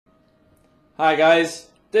Hi guys,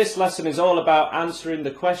 this lesson is all about answering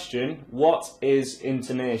the question, what is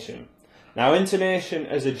intonation? Now intonation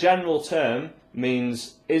as a general term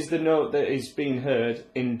means is the note that is being heard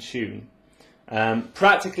in tune.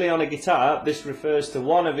 Practically on a guitar this refers to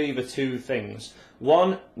one of either two things.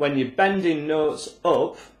 One, when you're bending notes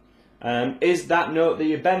up, is that note that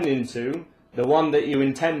you're bending to the one that you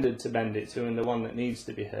intended to bend it to and the one that needs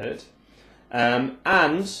to be heard?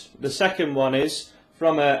 And the second one is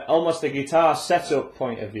from almost a guitar setup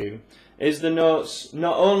point of view. Is the notes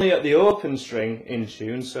not only at the open string in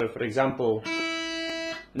tune, so for example,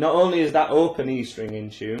 not only is that open E string in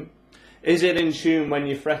tune, is it in tune when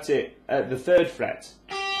you fret it at the 3rd fret?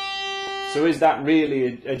 So is that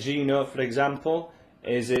really a G note, for example?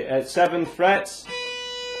 Is it at 7th fret?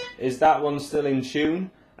 Is that one still in tune?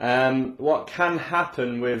 What can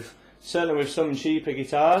happen with, certainly with some cheaper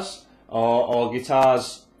guitars, or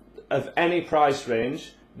guitars of any price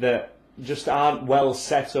range that just aren't well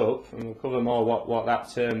set up, and we'll cover more what that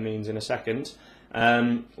term means in a second,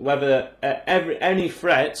 whether at any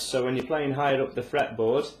fret, so when you're playing higher up the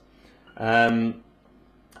fretboard,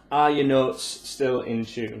 are your notes still in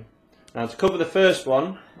tune? Now to cover the first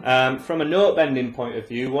one, from a note bending point of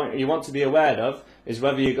view, what you want to be aware of is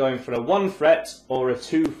whether you're going for a 1 fret or a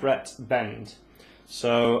 2 fret bend.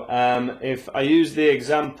 So if I use the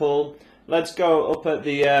example, let's go up at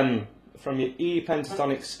the from your E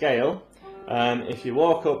pentatonic scale. If you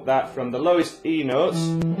walk up that from the lowest E notes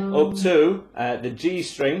up to the G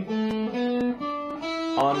string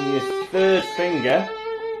on your 3rd finger,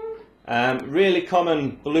 really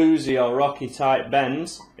common bluesy or rocky type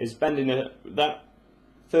bends is bending that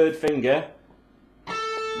 3rd finger,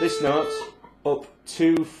 this note, up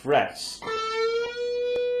 2 frets,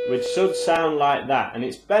 which should sound like that, and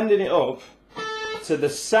it's bending it up to the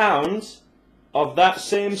sound of that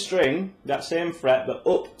same string, that same fret, but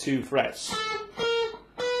up 2 frets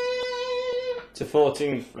to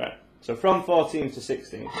 14th fret. So from 14th to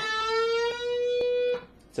 16th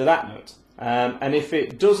to that note. And if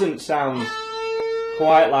it doesn't sound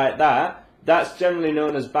quite like that, that's generally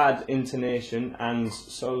known as bad intonation, and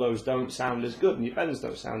solos don't sound as good and your bends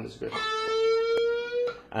don't sound as good.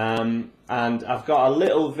 And I've got a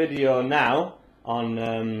little video now on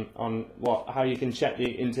how you can check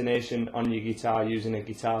the intonation on your guitar using a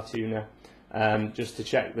guitar tuner, just to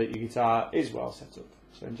check that your guitar is well set up.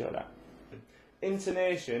 So enjoy that.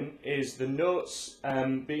 Intonation is the notes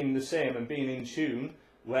being the same and being in tune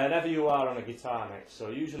wherever you are on a guitar neck. So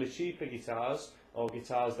usually cheaper guitars or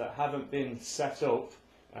guitars that haven't been set up,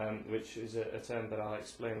 which is a term that I'll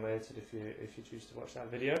explain later if you choose to watch that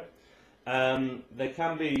video. They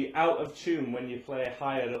can be out of tune when you play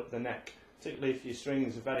higher up the neck, particularly if your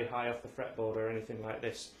strings are very high off the fretboard or anything like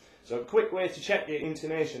this. So a quick way to check your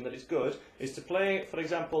intonation that it's good is to play, for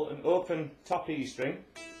example, an open top E string,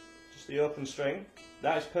 just the open string,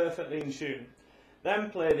 that is perfectly in tune. Then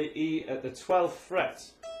play the E at the 12th fret,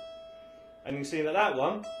 and you can see that that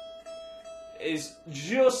one is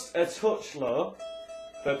just a touch low,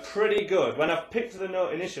 but pretty good. When I've picked the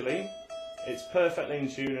note initially, it's perfectly in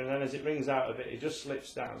tune, and then as it rings out of it, it just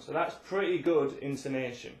slips down. So that's pretty good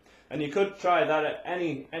intonation. And you could try that at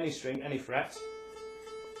any string, any fret.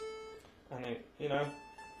 And it, you know,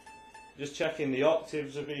 just checking the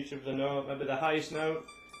octaves of each of the note. Maybe the highest note.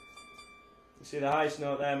 You see the highest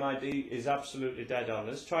note there, my D, is absolutely dead on.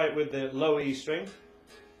 Let's try it with the low E string.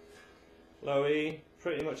 Low E,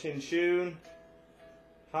 pretty much in tune.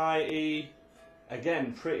 High E,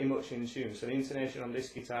 again, pretty much in tune. So the intonation on this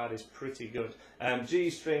guitar is pretty good. G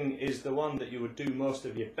string is the one that you would do most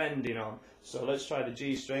of your bending on. So let's try the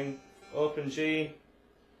G string. Open G,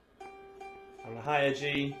 and the higher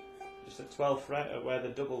G, just at 12th fret at where the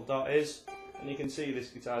double dot is. And you can see this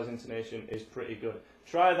guitar's intonation is pretty good.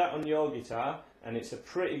 Try that on your guitar, and it's a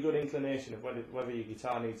pretty good inclination of whether your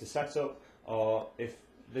guitar needs a setup, or if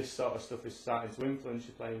this sort of stuff is starting to influence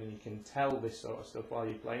your playing and you can tell this sort of stuff while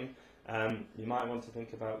you're playing. You might want to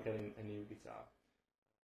think about getting a new guitar.